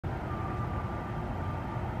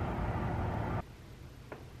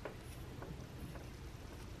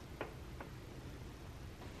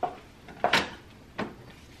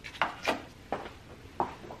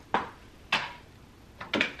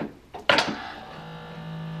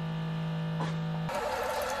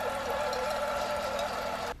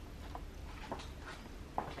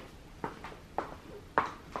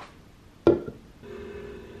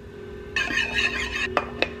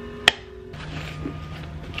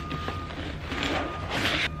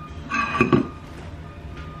When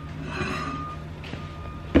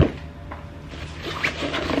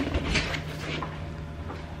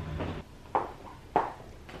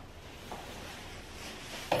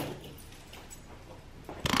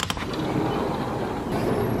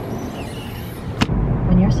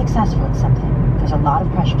you're successful at something, there's a lot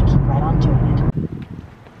of pressure to keep right on doing it.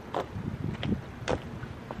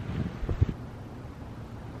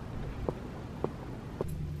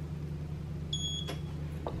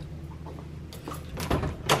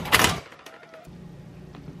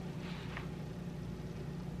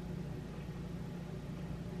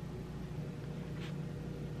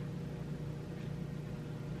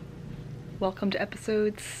 Welcome to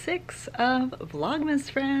episode 6 of Vlogmas,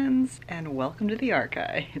 friends, and welcome to the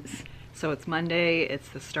archives. So it's Monday, it's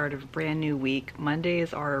the start of a brand new week.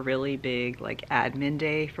 Mondays are a really big like admin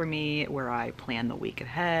day for me where I plan the week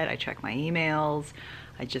ahead, I check my emails,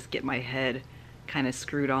 I just get my head kind of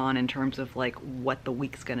screwed on in terms of like what the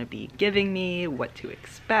week's gonna be giving me, what to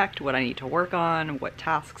expect, what I need to work on, what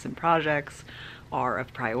tasks and projects are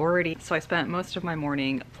of priority. So I spent most of my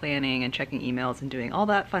morning planning and checking emails and doing all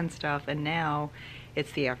that fun stuff, and now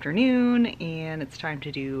it's the afternoon and it's time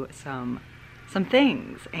to do some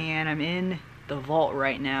things, and I'm in the vault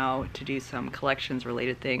right now to do some collections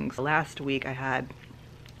related things. Last week I had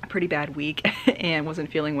a pretty bad week and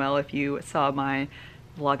wasn't feeling well. If you saw my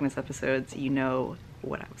Vlogmas episodes, you know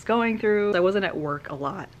what I was going through. I wasn't at work a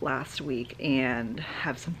lot last week and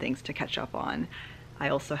have some things to catch up on. I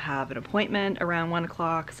also have an appointment around 1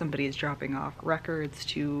 o'clock. Somebody is dropping off records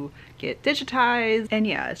to get digitized. And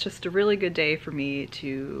yeah, it's just a really good day for me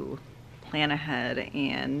to plan ahead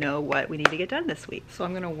and know what we need to get done this week. So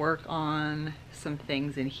I'm gonna work on some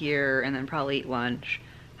things in here and then probably eat lunch,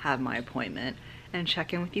 have my appointment, and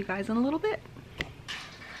check in with you guys in a little bit.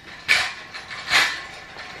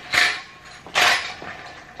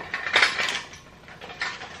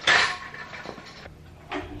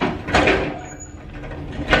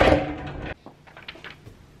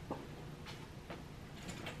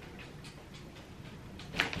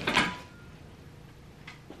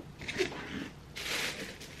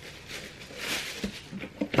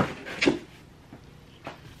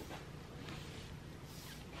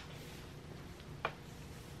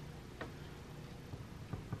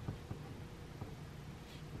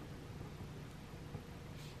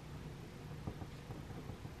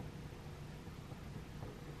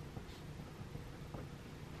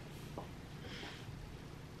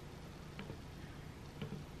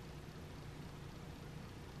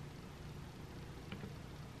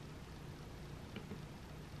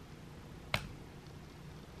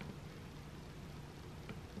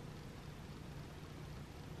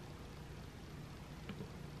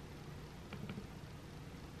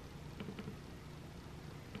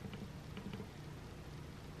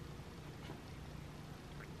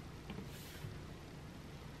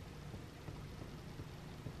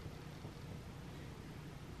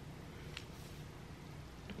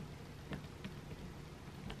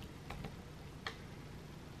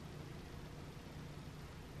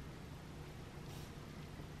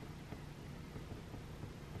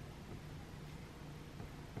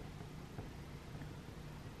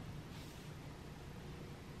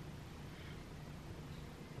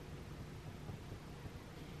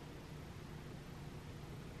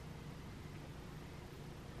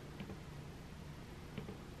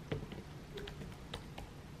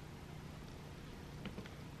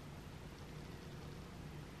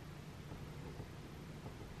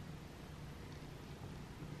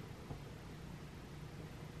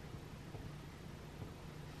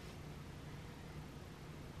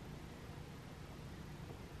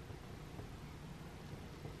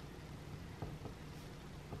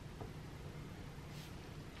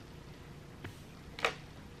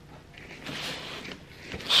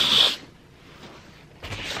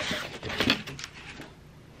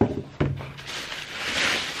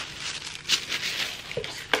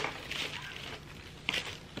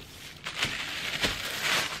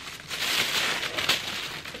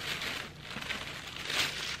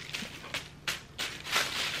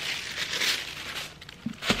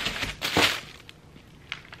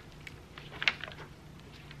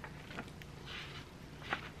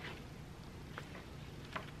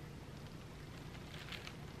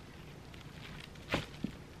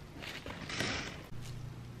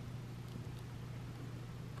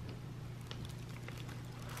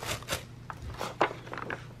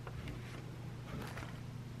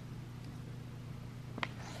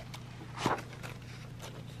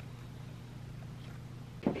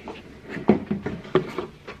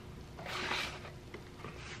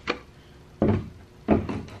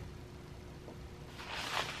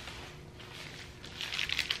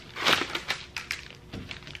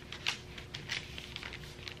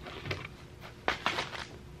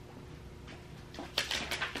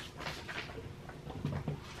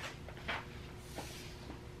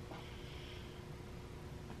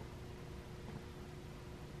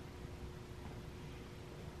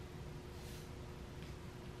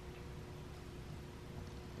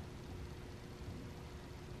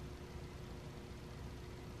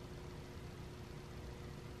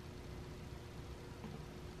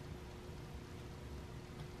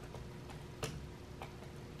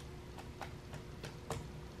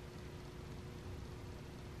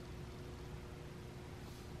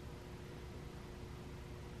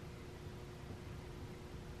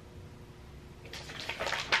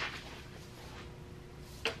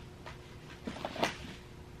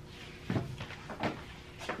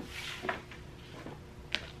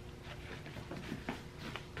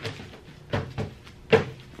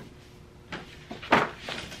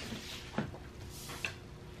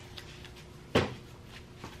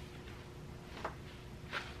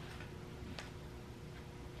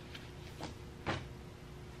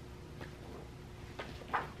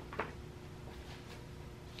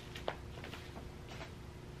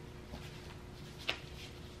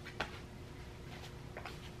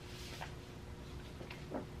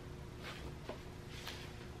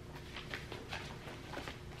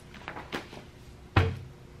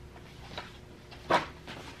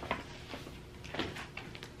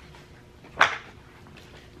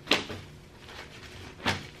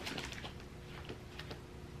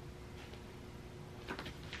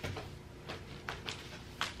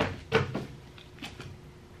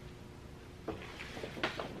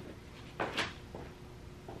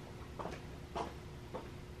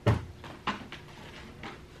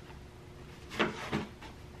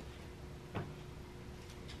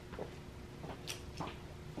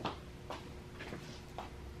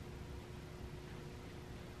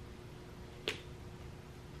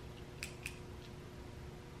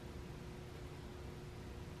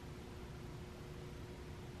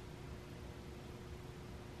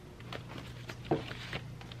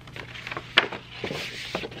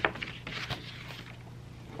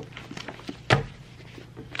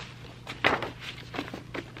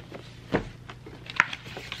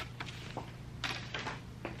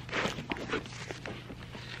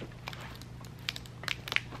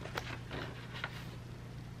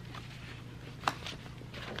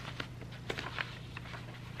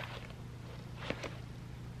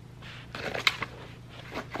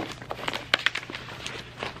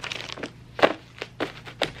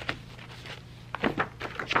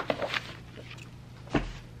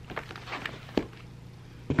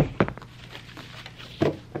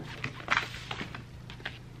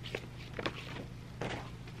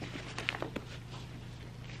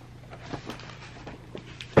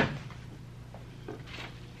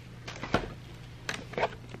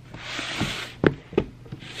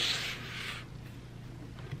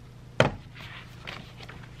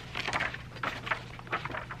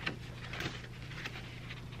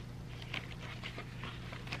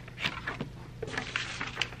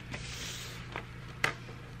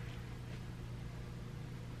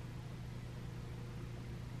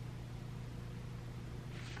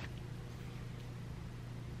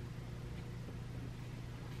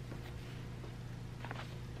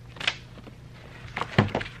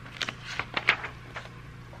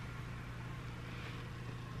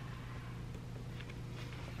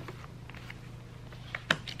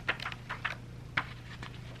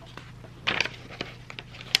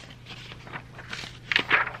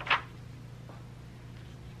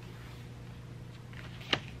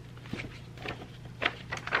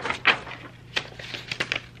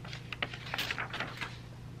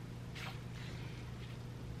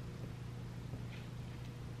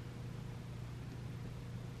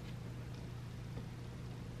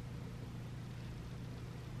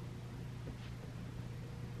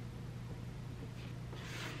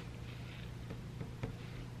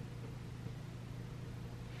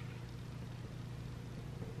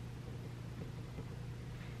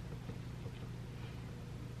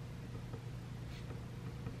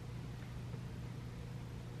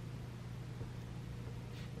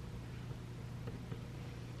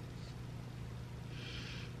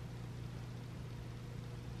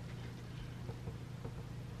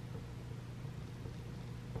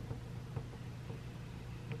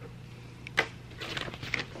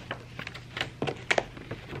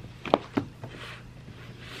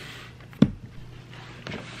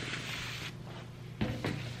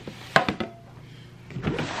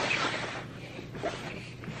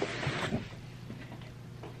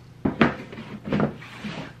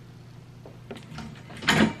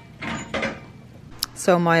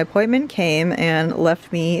 So my appointment came and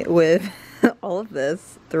left me with all of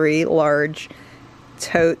this, 3 large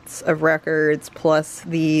totes of records plus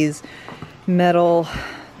these metal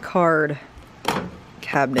card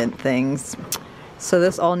cabinet things. So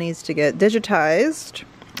this all needs to get digitized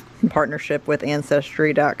in partnership with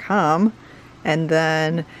Ancestry.com. And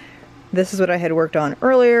then this is what I had worked on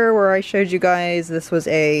earlier where I showed you guys. This was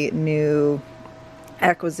a new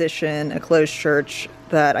acquisition, a closed church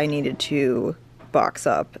that I needed to box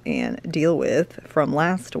up and deal with from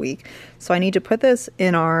last week. So I need to put this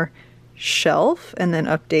in our shelf and then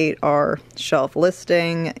update our shelf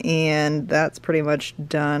listing, and that's pretty much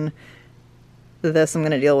done. This I'm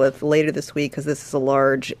going to deal with later this week because this is a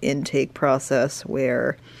large intake process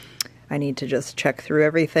where I need to just check through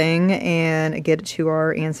everything and get it to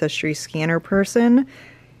our Ancestry scanner person.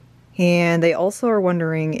 And they also are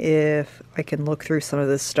wondering if I can look through some of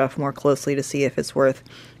this stuff more closely to see if it's worth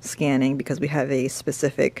scanning, because we have a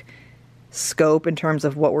specific scope in terms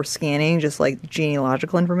of what we're scanning, just like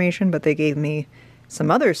genealogical information, but they gave me some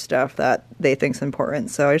other stuff that they think is important.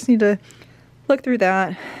 So I just need to look through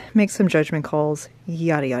that, make some judgment calls,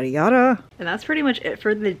 yada yada yada. And that's pretty much it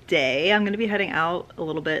for the day. I'm going to be heading out a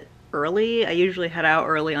little bit early. I usually head out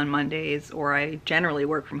early on Mondays, or I generally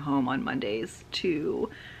work from home on Mondays to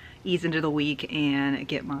ease into the week and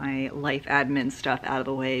get my life admin stuff out of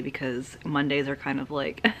the way, because Mondays are kind of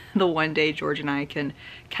like the one day George and I can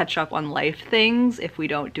catch up on life things if we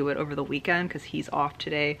don't do it over the weekend, because he's off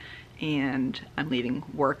today and I'm leaving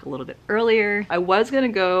work a little bit earlier. I was gonna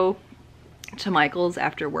go to Michael's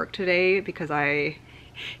after work today because if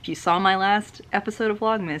you saw my last episode of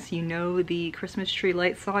Vlogmas, you know the Christmas tree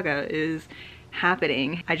light saga is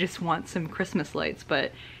happening. I just want some Christmas lights,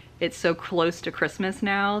 but it's so close to Christmas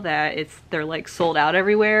now that they're like sold out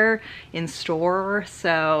everywhere in store,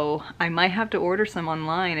 so I might have to order some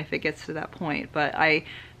online if it gets to that point. But I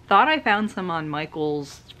thought I found some on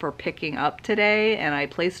Michael's for picking up today, and I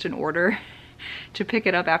placed an order to pick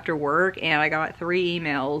it up after work, and I got 3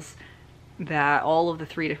 emails that all of the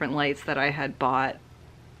 3 different lights that I had bought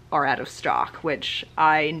are out of stock, which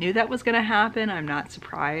I knew that was gonna happen. I'm not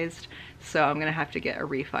surprised. So I'm gonna have to get a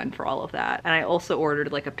refund for all of that. And I also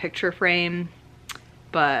ordered like a picture frame,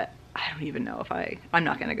 but I don't even know if I'm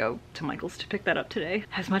not gonna go to Michael's to pick that up today.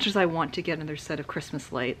 As much as I want to get another set of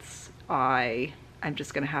Christmas lights, I'm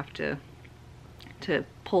just gonna have to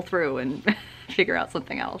pull through and figure out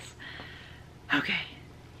something else. Okay.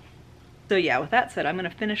 So yeah, with that said, I'm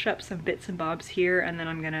gonna finish up some bits and bobs here, and then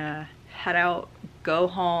I'm gonna head out, go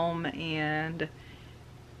home, and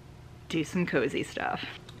do some cozy stuff.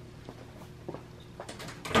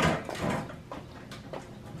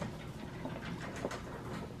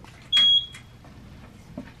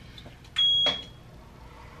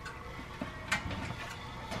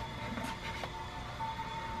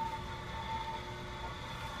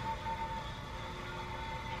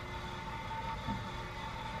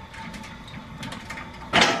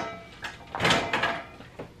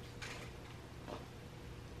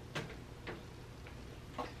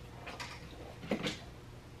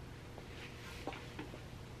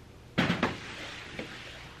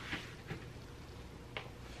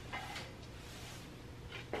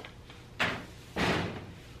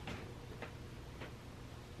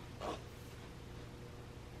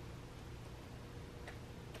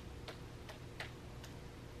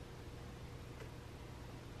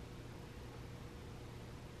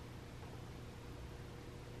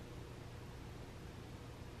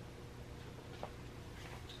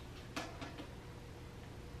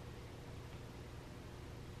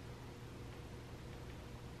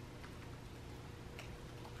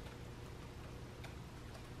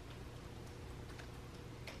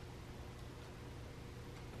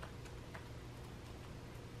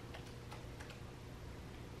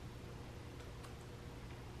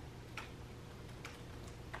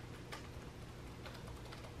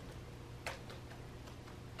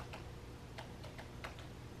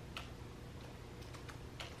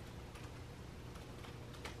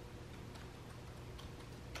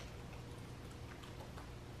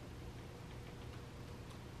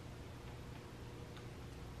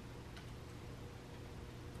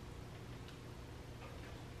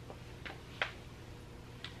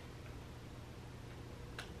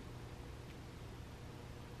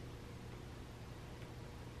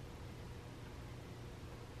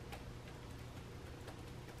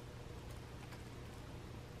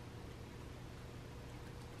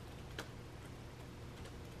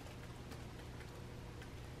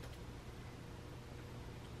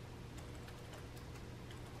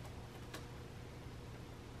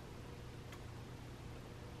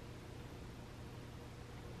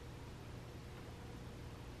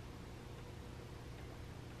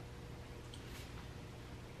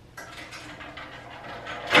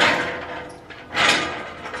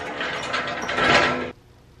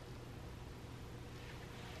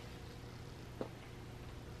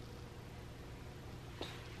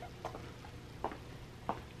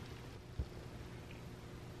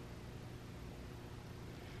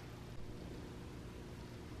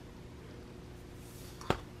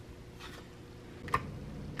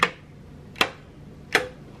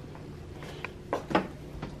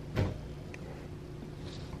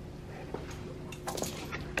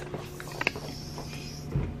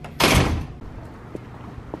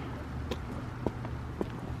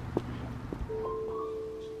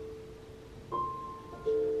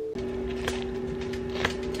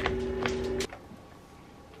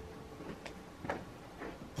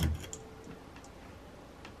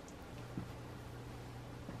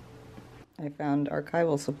 I found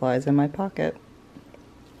archival supplies in my pocket.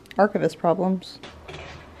 Archivist problems.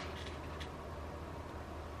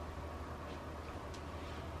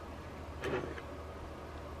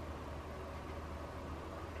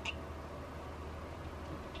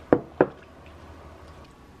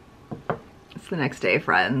 It's the next day,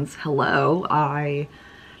 friends. Hello. I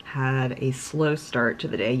had a slow start to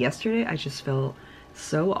the day. Yesterday, I just felt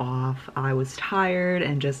so off. I was tired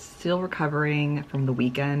and just still recovering from the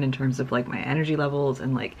weekend in terms of like my energy levels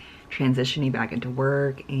and like transitioning back into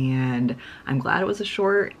work. And I'm glad it was a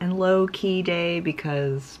short and low key day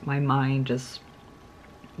because my mind just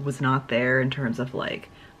was not there in terms of like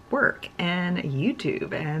work and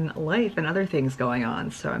YouTube and life and other things going on.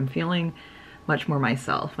 So I'm feeling much more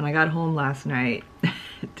myself. When I got home last night,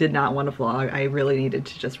 did not want to vlog. I really needed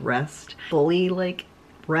to just rest, fully like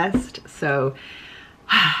rest. So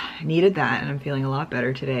I needed that, and I'm feeling a lot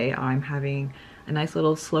better today. I'm having a nice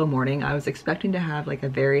little slow morning. I was expecting to have like a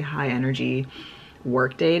very high energy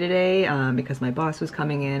work day today because my boss was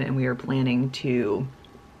coming in and we were planning to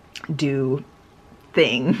do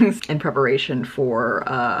things in preparation for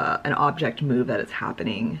an object move that is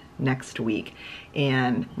happening next week.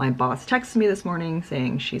 And my boss texted me this morning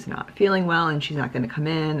saying she's not feeling well and she's not going to come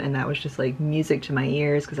in, and that was just like music to my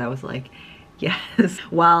ears because I was like, yes,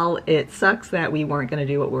 while it sucks that we weren't going to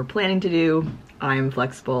do what we're planning to do, I'm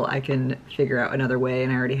flexible. I can figure out another way,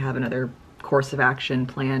 and I already have another course of action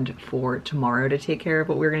planned for tomorrow to take care of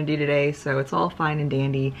what we're going to do today. So it's all fine and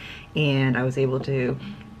dandy, and I was able to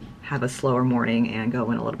have a slower morning and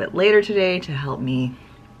go in a little bit later today to help me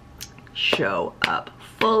show up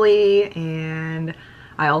fully. And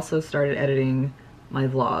I also started editing my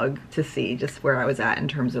vlog to see just where I was at in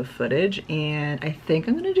terms of footage, and I think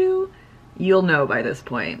I'm gonna do, you'll know by this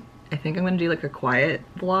point, I think I'm gonna do like a quiet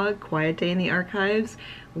vlog, quiet day in the archives,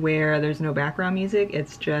 where there's no background music,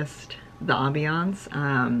 it's just the ambiance.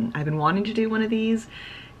 I've been wanting to do one of these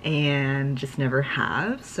and just never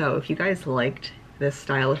have. So if you guys liked this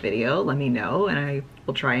style of video, let me know and I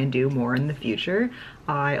will try and do more in the future.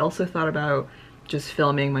 I also thought about just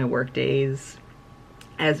filming my work days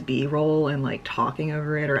as B-roll and like talking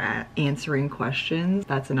over it or answering questions.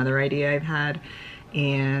 That's another idea I've had.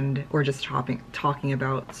 And or just talking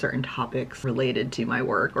about certain topics related to my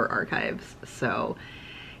work or archives. So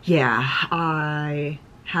yeah, I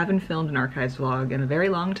haven't filmed an archives vlog in a very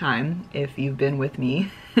long time. If you've been with me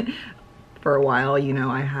for a while, you know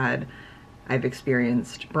I've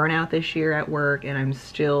experienced burnout this year at work, and I'm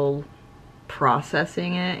still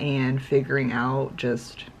processing it and figuring out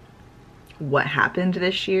just what happened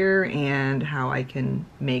this year and how I can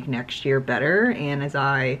make next year better. And as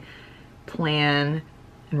I plan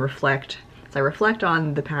and reflect, as I reflect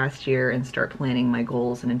on the past year and start planning my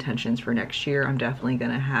goals and intentions for next year, I'm definitely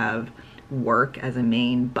gonna have work as a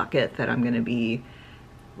main bucket that I'm gonna be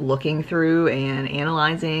looking through and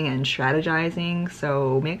analyzing and strategizing.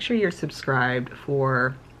 So make sure you're subscribed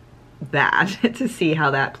for that to see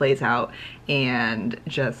how that plays out, and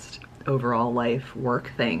just overall life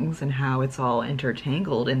work things and how it's all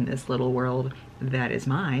intertangled in this little world that is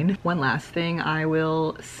mine. One last thing I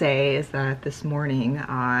will say is that this morning,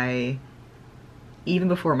 even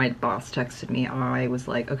before my boss texted me, I was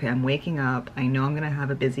like, okay, I'm waking up, I know I'm gonna have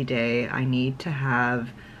a busy day, I need to have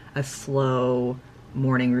a slow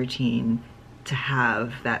morning routine to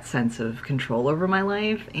have that sense of control over my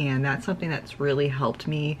life. And that's something that's really helped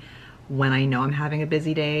me when I know I'm having a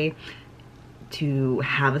busy day, to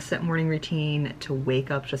have a set morning routine, to wake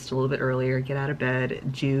up just a little bit earlier, get out of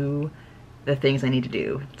bed, do the things I need to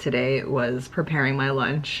do. Today it was preparing my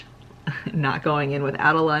lunch, not going in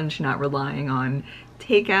without a lunch, not relying on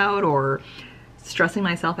takeout or stressing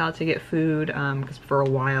myself out to get food, because for a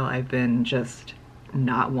while I've been just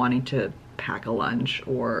not wanting to pack a lunch,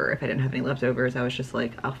 or if I didn't have any leftovers, I was just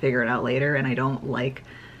like, I'll figure it out later, and I don't like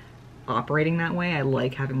operating that way. I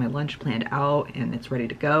like having my lunch planned out and it's ready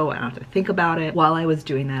to go. I don't have to think about it. While I was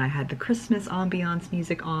doing that, I had the Christmas ambiance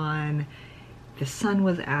music on, the sun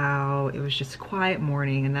was out, it was just a quiet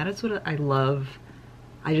morning, and that is what I love.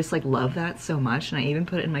 I just like love that so much, and I even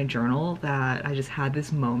put it in my journal that I just had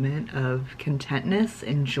this moment of contentness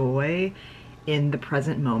and joy in the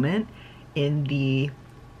present moment, in the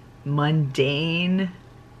mundane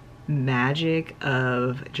magic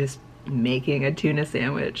of just making a tuna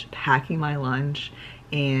sandwich, packing my lunch,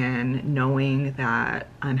 and knowing that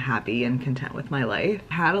I'm happy and content with my life.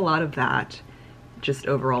 I had a lot of that just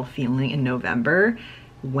overall feeling in November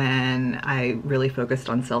when I really focused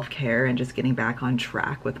on self-care and just getting back on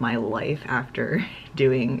track with my life after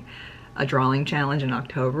doing a drawing challenge in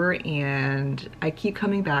October, and I keep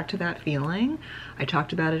coming back to that feeling. I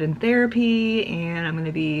talked about it in therapy, and I'm going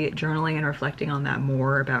to be journaling and reflecting on that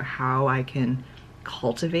more about how I can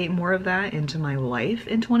cultivate more of that into my life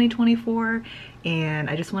in 2024. And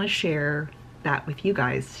I just want to share that with you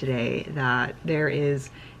guys today, that there is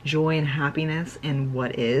joy and happiness in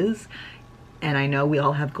what is. And I know we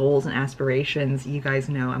all have goals and aspirations. You guys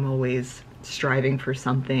know I'm always striving for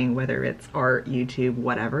something, whether it's art, YouTube,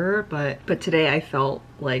 whatever. But today I felt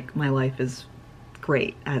like my life is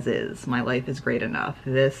great as is. My life is great enough.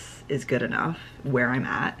 This is good enough. Where I'm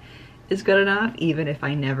at is good enough, even if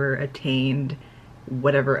I never attained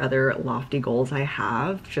whatever other lofty goals I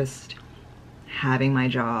have. Just having my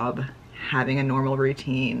job, having a normal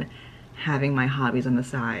routine, having my hobbies on the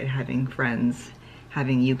side, having friends,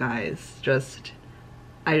 having you guys,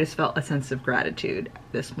 I just felt a sense of gratitude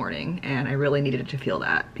this morning, and I really needed to feel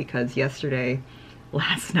that because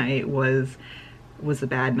last night was a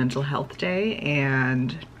bad mental health day,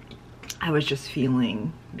 and I was just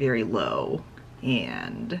feeling very low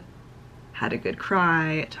and had a good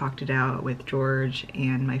cry, talked it out with George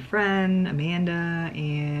and my friend Amanda,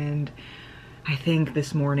 and I think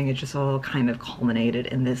this morning it just all kind of culminated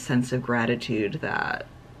in this sense of gratitude that,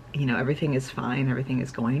 you know, everything is fine, everything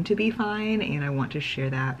is going to be fine, and I want to share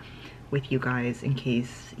that with you guys in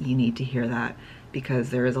case you need to hear that, because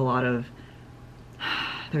there's a lot of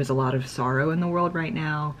sorrow in the world right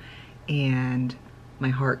now, and my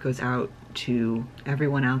heart goes out to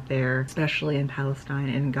everyone out there, especially in Palestine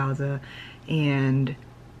and in Gaza, and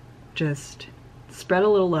just spread a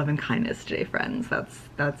little love and kindness today, friends.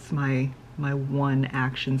 That's my one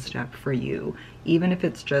action step for you, even if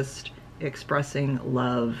it's just expressing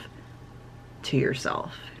love to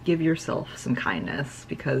yourself. Give yourself some kindness,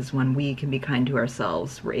 because when we can be kind to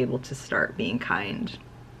ourselves, we're able to start being kind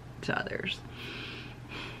to others.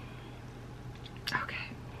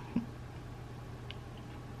 Okay.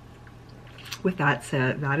 With that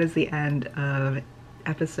said, that is the end of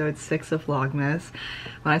episode 6 of Vlogmas.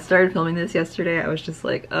 When I started filming this yesterday, I was just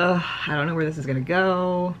like, ugh, I don't know where this is gonna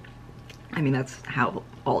go. I mean, that's how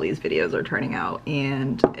all these videos are turning out,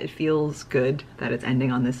 and it feels good that it's ending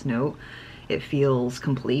on this note. It feels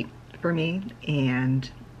complete for me, and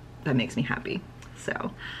that makes me happy.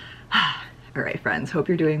 So, all right, friends, hope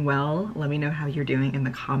you're doing well. Let me know how you're doing in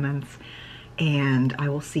the comments, and I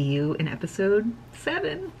will see you in episode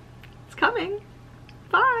 7. It's coming.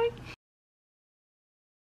 Bye.